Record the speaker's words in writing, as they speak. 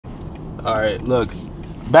All right, look,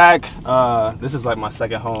 back. This is like my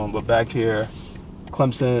second home, but back here,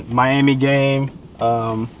 Clemson, Miami game.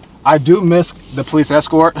 I do miss the police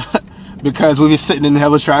escort because we be sitting in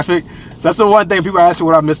hella traffic. So that's the one thing people ask me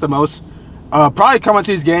what I miss the most. Probably coming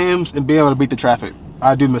to these games and being able to beat the traffic.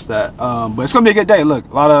 I do miss that. But it's gonna be a good day. Look,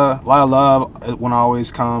 a lot of love when I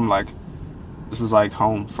always come. Like, this is like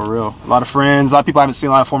home for real. A lot of friends, a lot of people I haven't seen,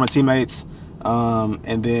 a lot of former teammates.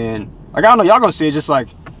 And then, like, I don't know, y'all gonna see it. Just like,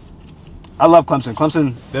 I love Clemson.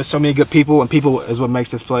 Clemson, there's so many good people, and people is what makes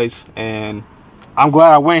this place. And I'm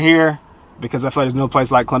glad I went here because I feel like there's no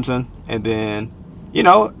place like Clemson. And then, you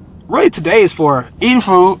know, really today is for eating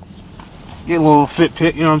food, getting a little fit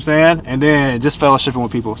pit, you know what I'm saying? And then just fellowshipping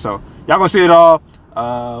with people. So y'all gonna see it all.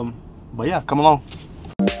 But yeah, come along.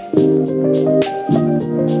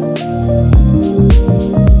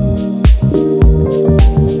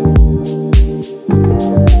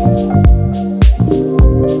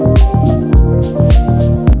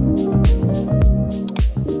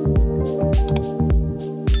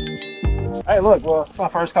 Hey, look, well, it's my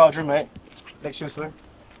first college roommate, Nick Schuster,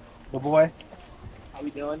 the boy. How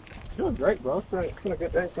we doing? Doing great, bro. It's been a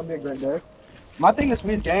good day. It's gonna be a great day. My thing is for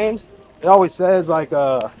these games, it always says like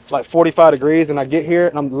 45 degrees, and I get here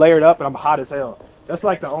and I'm layered up and I'm hot as hell. That's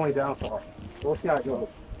like the only downfall. We'll see how it goes.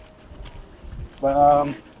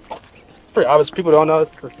 But pretty obvious. People don't know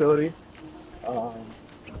this facility.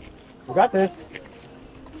 We got this.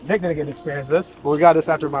 Nick didn't get to experience this, but we got this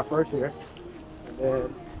after my first year.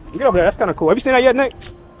 And you get over there. That's kind of cool. Have you seen that yet, Nick?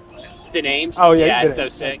 The names? Oh yeah, yeah, it's so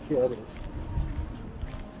sick. Yeah,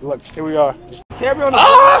 look, here we are. Can't be on the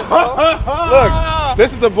Look,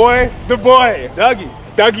 this is the boy, Dougie.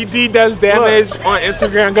 Dougie D does damage on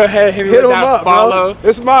Instagram. Go ahead, hit him that up, follow. Bro.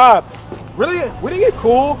 It's mob. Really, we didn't get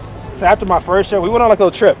cool to after my first show. We went on like a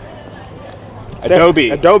little trip.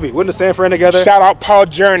 Adobe. We went to San Fran together. Shout out Paul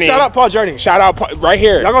Journey. Shout out Paul Journey. Shout out Paul, right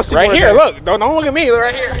here. Y'all gonna see right here. Look, don't look at me. Look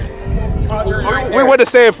right here. We went to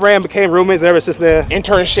San Fran, became roommates ever since then.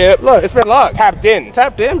 Internship. Look, it's been locked. Tapped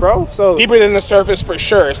in, bro. So deeper than the surface for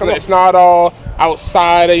sure. It's not all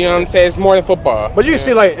outside. You know what I'm saying? It's more than football. But you can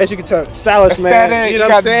see, like, as you can tell, stylish aesthetic, man. You know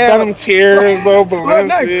what I'm saying? Denim tears, little balloons.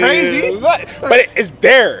 Not crazy. But it's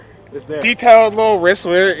there. It's there. Detailed little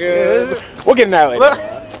wristwear. Yeah. We'll get in that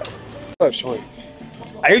later. Look, shorts.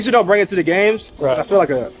 I usually don't bring it to the games. Right. I feel like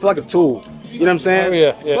a tool. You know what I'm saying?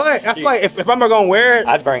 Oh, yeah. But I feel like if I'm not gonna wear it,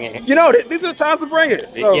 I'd bring it. You know, these are the times to bring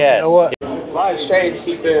it. So yes. You know what? A lot has changed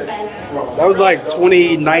since then. That was like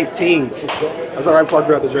 2019. That's right before I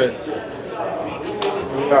grew out the dreads.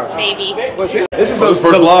 Maybe. This is the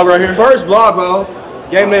first vlog right here? First vlog, bro.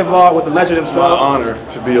 Game day vlog with the legend himself. My honor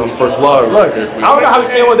to be on the first vlog Look, right here. I don't know how he's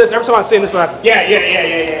dealing with this. Every time I see him, this happens. Yeah.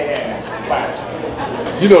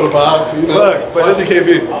 You know the vibes. You know. Look, but this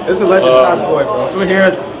is a legend times boy, bro. So we're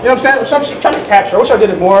here. You know what I'm saying? I'm trying to capture. I wish I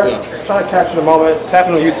did it more. Yeah. Trying to capture the moment.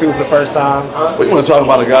 Tapping on YouTube for the first time. We want to talk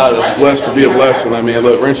about a guy that's blessed to be a blessing. I mean,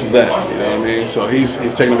 look, Wrench is that. You know what I mean? So he's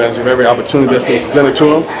taking advantage of every opportunity that's been presented to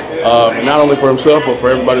him, and not only for himself, but for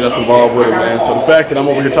everybody that's involved with him, man. So the fact that I'm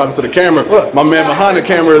over here talking to the camera, my man behind the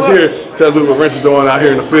camera is here, tells me what Wrench is doing out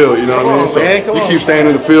here in the field. You know what I mean? So we keep staying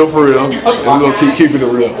in the field for real, and we're gonna keep keeping it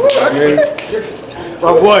real. You know what I mean?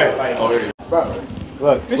 My boy. Oh, yeah. Bro,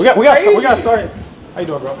 look, we got started. How you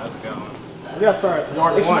doing, bro? How's it going? We got started.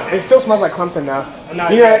 It still smells like Clemson now.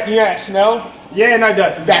 You got that smell? Yeah, no, it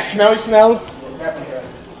does. That smelly smell? Definitely does.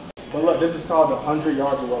 But look, this is called the 100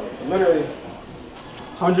 yards of wellness. So literally,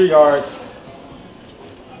 100 yards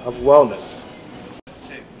of wellness.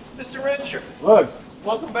 Mr. Rencher, Look,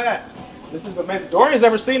 welcome back. this is amazing. Dorian's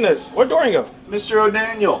never seen this. Where'd Dorian go? Mr.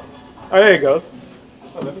 O'Daniel. Oh, there he goes.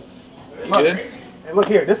 Good. And look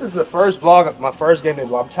here, this is the first vlog, my first game day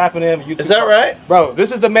vlog. I'm tapping in. YouTube. Is that right? Bro,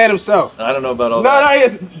 this is the man himself. I don't know about all No, that. he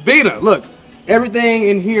is. Bina, look. Everything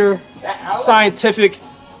in here, scientific.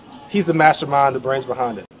 He's the mastermind, the brains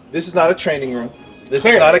behind it. This is not a training room. This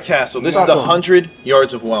Here. is not a castle. This is the 100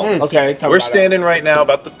 yards of wellness. Okay, tell me We're about standing right now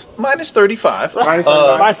about the minus 35. Minus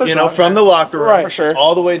 35. You know, from the locker room Right. For sure.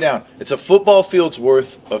 all the way down. It's a football field's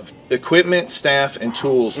worth of equipment, staff, and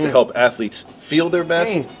tools to help athletes feel their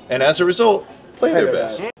best, and as a result, play their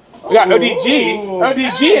best. We got ODG.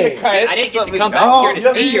 ODG in the cut. I didn't get to come back here to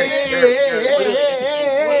see your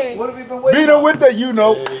What have we been waiting Beat him with the, you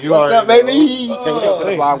know. What's up, baby? Say what's up to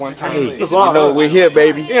the vlog one time. It's a vlog. You know, we're here,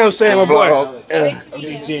 baby. You know what I'm saying, my boy?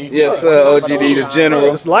 ODG. Yes, sir. OGD, the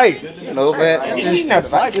general. It's light. You know, man. She's not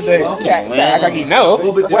light today. Yeah, I got you know.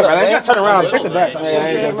 Wait, brother, you gotta turn around and check the back.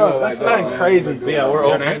 That's not crazy. Yeah, we're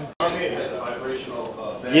open.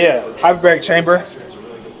 Yeah, hyperbaric chamber.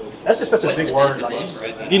 That's just such a big word.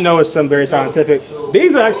 Like, you know it's something very scientific.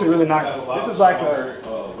 These are actually really nice. This is like a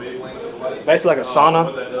basically like a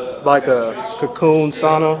sauna, like a cocoon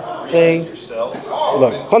sauna thing.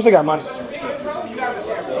 Look, Clemson got money.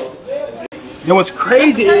 Yo, what's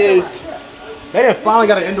crazy is they have finally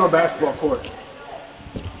got an indoor basketball court.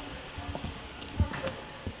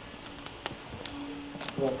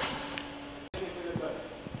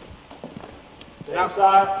 And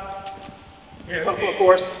outside, of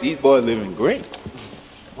course. These boys living great.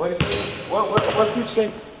 What is it? What did you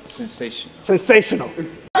say? Sensational. Sensational. You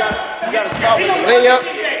gotta start with the layup,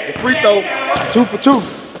 the free throw, 2 for 2.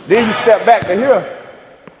 Then you step back to here,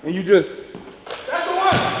 and you just. That's the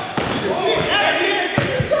one.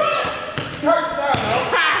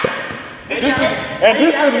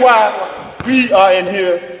 This is why we are in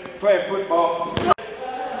here playing football.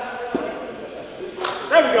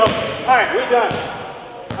 There we go. All right, we're done.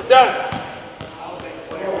 I'm done.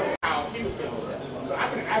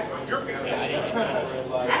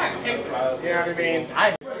 You know what I mean? I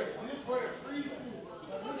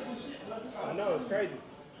know, it's crazy.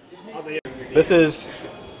 This is,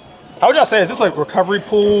 how would y'all say? Is this like recovery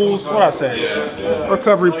pools? What I say?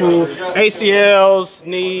 Recovery pools, ACLs,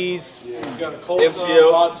 knees,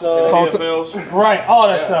 MCLs, right? All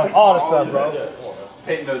that stuff, bro.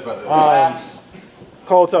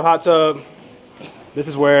 Cold tub, hot tub. This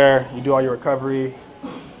is where you do all your recovery.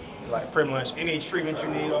 Like pretty much any treatment you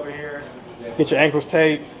need over here. Get your ankles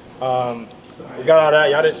taped. We got all that.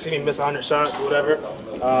 Y'all didn't see me miss 100 shots or whatever.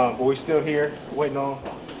 But we're still here waiting on,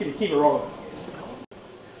 keep it rolling.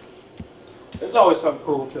 There's always something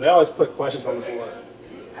cool too. They always put questions on the board.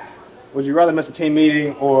 Would you rather miss a team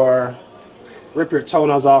meeting or rip your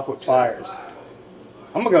toenails off with pliers?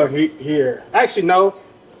 I'm gonna go here. Actually, no.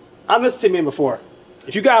 I missed a team meeting before.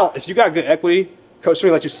 If you got good equity, coach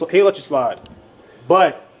will let you slide.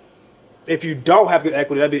 But if you don't have good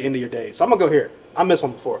equity, that'd be the end of your day. So I'm gonna go here. I missed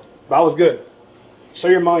one before, but I was good. Show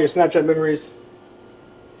your mom your Snapchat memories.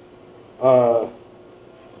 I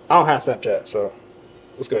don't have Snapchat, so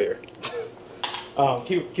let's go here.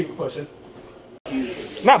 Keep it pushing.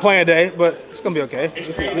 Not playing today, but it's gonna be okay.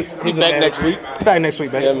 He's back next week. Back next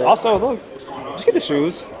week, baby. Yeah, also, look, just get the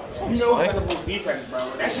shoes. You know how to move defense, bro.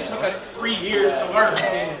 That shit took us 3 years to learn.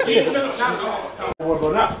 You know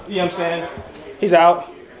what I'm saying? He's out.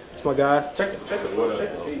 That's my guy. Check the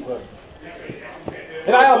feet. Look.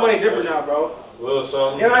 NIL money different now, bro.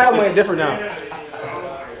 NIL money different now.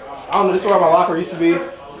 I don't know. This is where my locker used to be.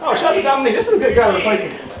 Oh, shout out to Dominique. This is a good guy to replace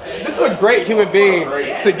me. This is a great human being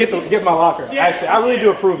to get my locker. Actually, I really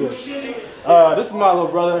do approve this. This is my little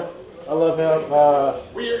brother. I love him.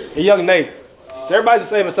 A young Nate. So everybody's the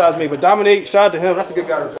same besides me, but Dominique, shout out to him. That's a good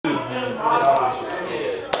guy to replace.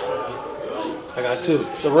 I got two.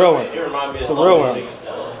 It's a real one. It's a real one.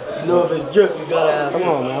 You know if it's drip, you gotta have. Come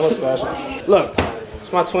on, man. Let's slash it. Look,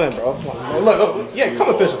 it's my twin, bro. Look, yeah, come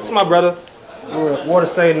official. It's my brother. We're the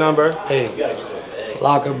same number. Hey,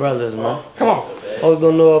 locker brothers, man. Come on. Folks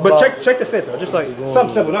don't know about. But check the fit though. Just like something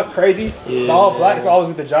simple, not crazy. Yeah, all black is always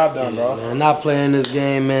get the job done, bro. Man, not playing this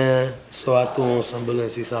game, man. So I threw on some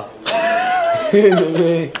Balenci socks. You know what I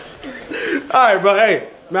mean? All right, bro. Hey,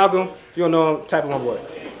 Malcolm, if you don't know him, type in my boy.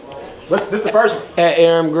 This is the first one. At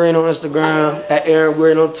Aaron Green on Instagram, at Aaron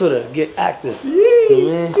Green on Twitter. Get active. You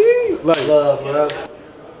know what I mean? Like, love, bro.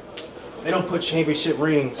 They don't put championship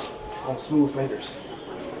rings on smooth fingers.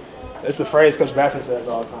 That's the phrase Coach Basson says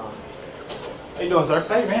all the time. How you doing, sir?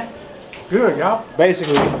 Hey, man. Good, y'all.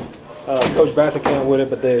 Basically, Coach Basson came with it,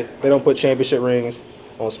 but they don't put championship rings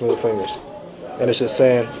on smooth fingers. And it's just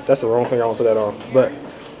saying, that's the wrong finger I want to put that on. But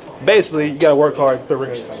basically, you got to work hard to put a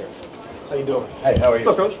ring on your finger. How you doing? Hey, how are you?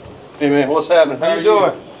 What's up, Coach? Hey, man, what's happening? How you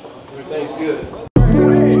doing? Everything's good. I'm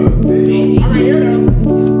right here, though.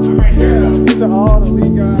 I'm right here, though. These are all the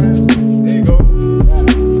league guys. There you go.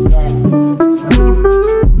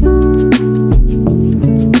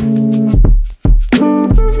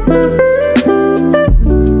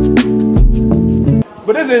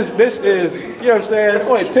 But this is, you know what I'm saying? It's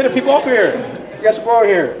only 10 people up here. You got your boy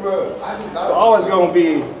here. It's always going to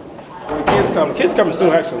be when the kids come. The kids coming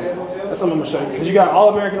soon, actually. That's something I'm going to show you. Because you got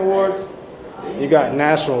All-American Awards, you got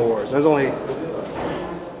National Awards. There's only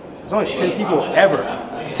 10 people ever.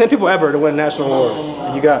 10 people ever to win a National Award.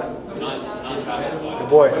 And you got your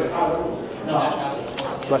boy.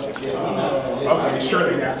 Blessings. Okay,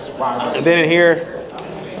 surely that's why. And then in here,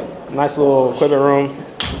 nice little equipment room.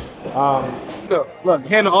 Look,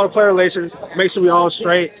 handle all the player relations. Make sure we all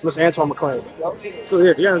straight. Mr. Antoine McClain. So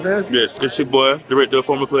here, you understand? Yes, it's your boy, director of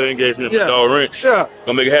former player engagement, Yeah. Dog Wrench. Yeah.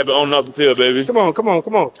 Gonna make it happen on and off the field, baby. Come on.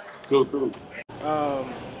 Go through.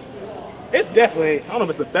 It's definitely, I don't know if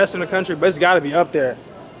it's the best in the country, but it's got to be up there.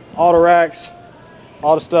 All the racks,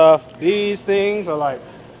 all the stuff. These things are like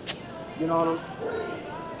get on them.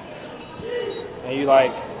 And you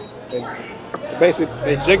like,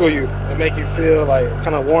 they jiggle you and make you feel like,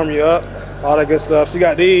 kind of warm you up, all that good stuff. So you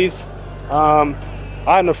got these.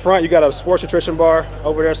 Out in the front, you got a sports nutrition bar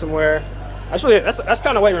over there somewhere. Actually, that's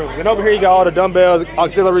kind of weight room. And over here, you got all the dumbbells,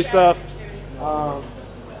 auxiliary stuff.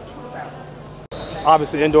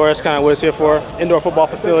 Obviously, indoor, that's kind of what it's here for. Indoor football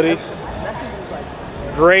facility.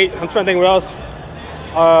 Great. I'm trying to think what else.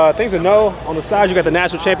 Things to know. On the side, you got the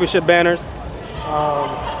national championship banners.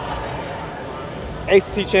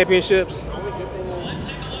 ACC championships.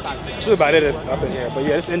 That's really about it up in here. But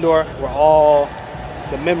yeah, it's indoor where all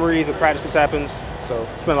the memories and practices happens. So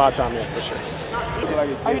spend a lot of time there for sure.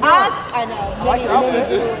 I know. How are you doing?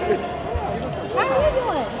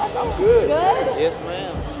 I'm good. Good? Yes,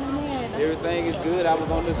 ma'am. Everything is good. I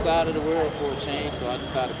was on this side of the world for a change, so I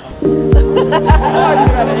decided to come.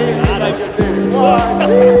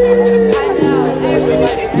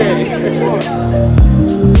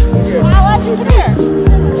 How are you here?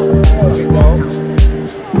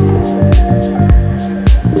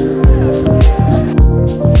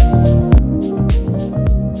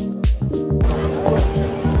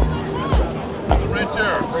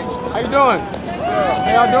 How you doing?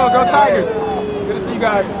 How y'all doing? Go Tigers. Good to see you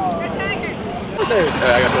guys.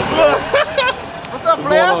 What's up,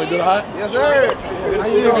 player? You doing hot? Yes, sir. Good to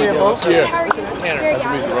see you again, folks. Tanner. Nice to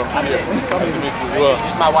meet you, bro.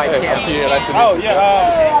 She's my wife, Cam. Oh,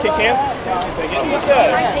 yeah. Kick Cam?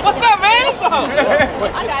 What's up, man? What's up?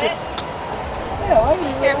 I got it.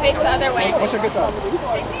 Here, face the other way. What's your good side? Face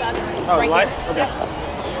the other way. Oh, light? Okay.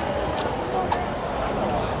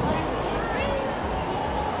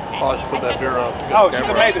 Oh, she put that beer up. Oh, she's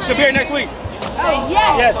amazing. She'll be here next week. Oh,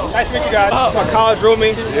 yes. Yes, nice to meet you guys. This is my college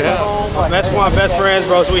roomie. Yeah. That's one of my best friends,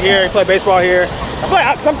 bro. So we here, we play baseball here. I feel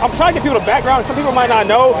like I'm trying to get people the background. Some people might not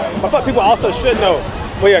know, but I feel like people also should know.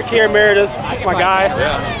 But yeah, Kieran Meredith, that's my guy.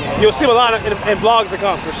 Yeah. You'll see him a lot in vlogs to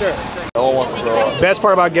come, for sure. Best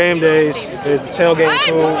part about game days is the tailgate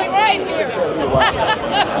food.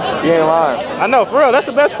 You ain't lying. I know, for real, that's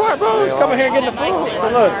the best part, bro. Is coming here and getting the food. So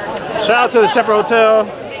look, shout out to the Shepherd Hotel,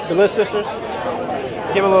 the Liz sisters.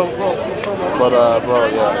 Give a little But, bro,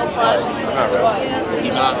 yeah. I'm not ready.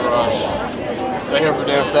 Do not rush. Stay here for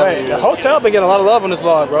damn 7 years. The hotel been getting a lot of love on this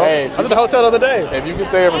vlog, bro. Hey, I was at the hotel the other day. If you can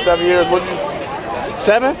stay here for 7 years, would you?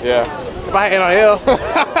 7? Yeah. If I had NIL.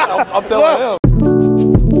 I'm telling him.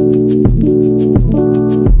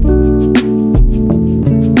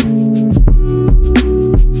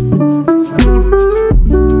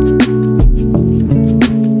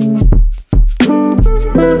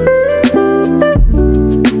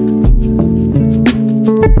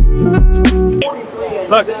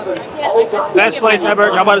 Look, best place ever.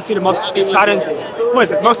 Y'all about to see the most exciting, what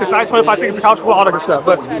is it? Most exciting 25 seconds of college football, all that good stuff.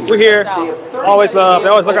 But we're here. Always love. They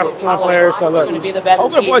always look out for fun players. So look,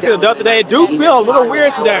 hopefully the boys get a dub today. It do feel a little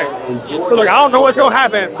weird today. So look, I don't know what's gonna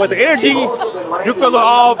happen, but the energy do feel a little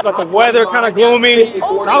off. Like the weather kind of gloomy.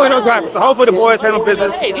 So I don't know what's gonna happen. So hopefully the boys handle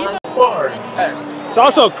business. It's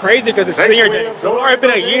also crazy because it's senior day. So it's already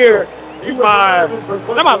been a year. This is not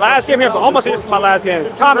my last game here, but almost this is my last game.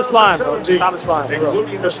 Time is flying, bro. Time is flying.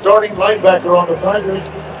 Including the starting linebacker on the Tigers,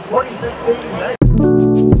 2015.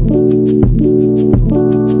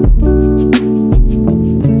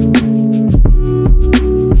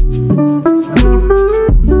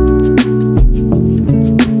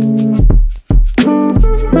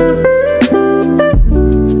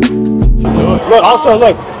 Look, also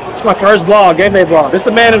look, it's my first vlog, game day vlog. This is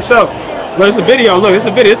the man himself. Look, it's a video. Look, it's a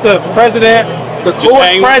video. It's the president, the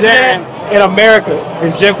coolest president in America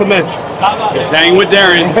is Jim Clemson. Just hang with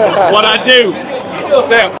Darren. What I do.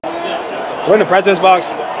 We're in the president's box.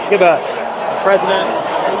 Get that. President,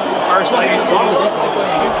 first lady.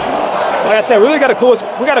 Like I said, we got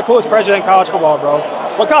the coolest president in college football, bro.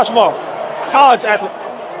 Well, college football,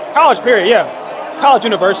 college period, yeah. College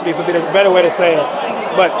universities would be the better way to say it.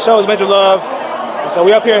 But shows major love. So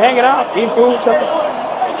we up here hanging out, eating food,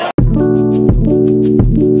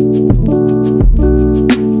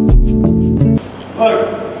 Look,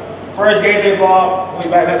 first game day vlog. We'll be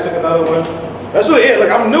back next week, another one. That's really it.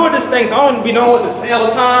 Look, I'm new at this thing, so I don't be knowing what to say all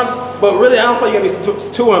the time. But really, I don't feel like you gotta be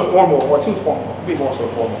too informal or too formal. Be more so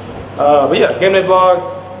formal. But yeah, game day vlog.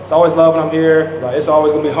 It's always love when I'm here. Like, it's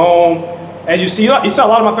always gonna be home. As you see, you saw a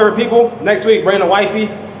lot of my favorite people. Next week, bring the wifey,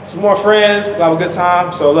 some more friends. We'll have a good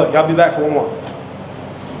time. So look, y'all be back for one more.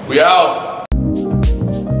 We out.